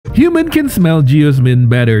Human can smell geosmin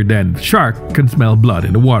better than shark can smell blood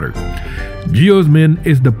in the water. Geosmin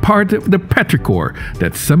is the part of the petrichor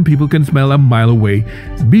that some people can smell a mile away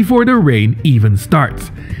before the rain even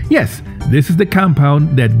starts. Yes, this is the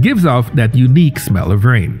compound that gives off that unique smell of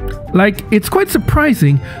rain. Like, it's quite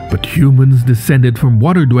surprising, but humans descended from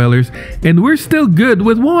water dwellers and we're still good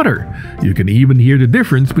with water. You can even hear the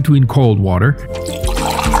difference between cold water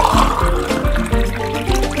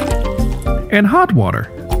and hot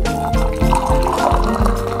water.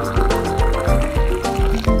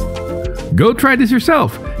 Go try this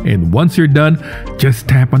yourself, and once you're done, just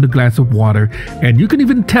tap on the glass of water and you can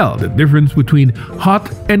even tell the difference between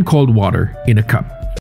hot and cold water in a cup.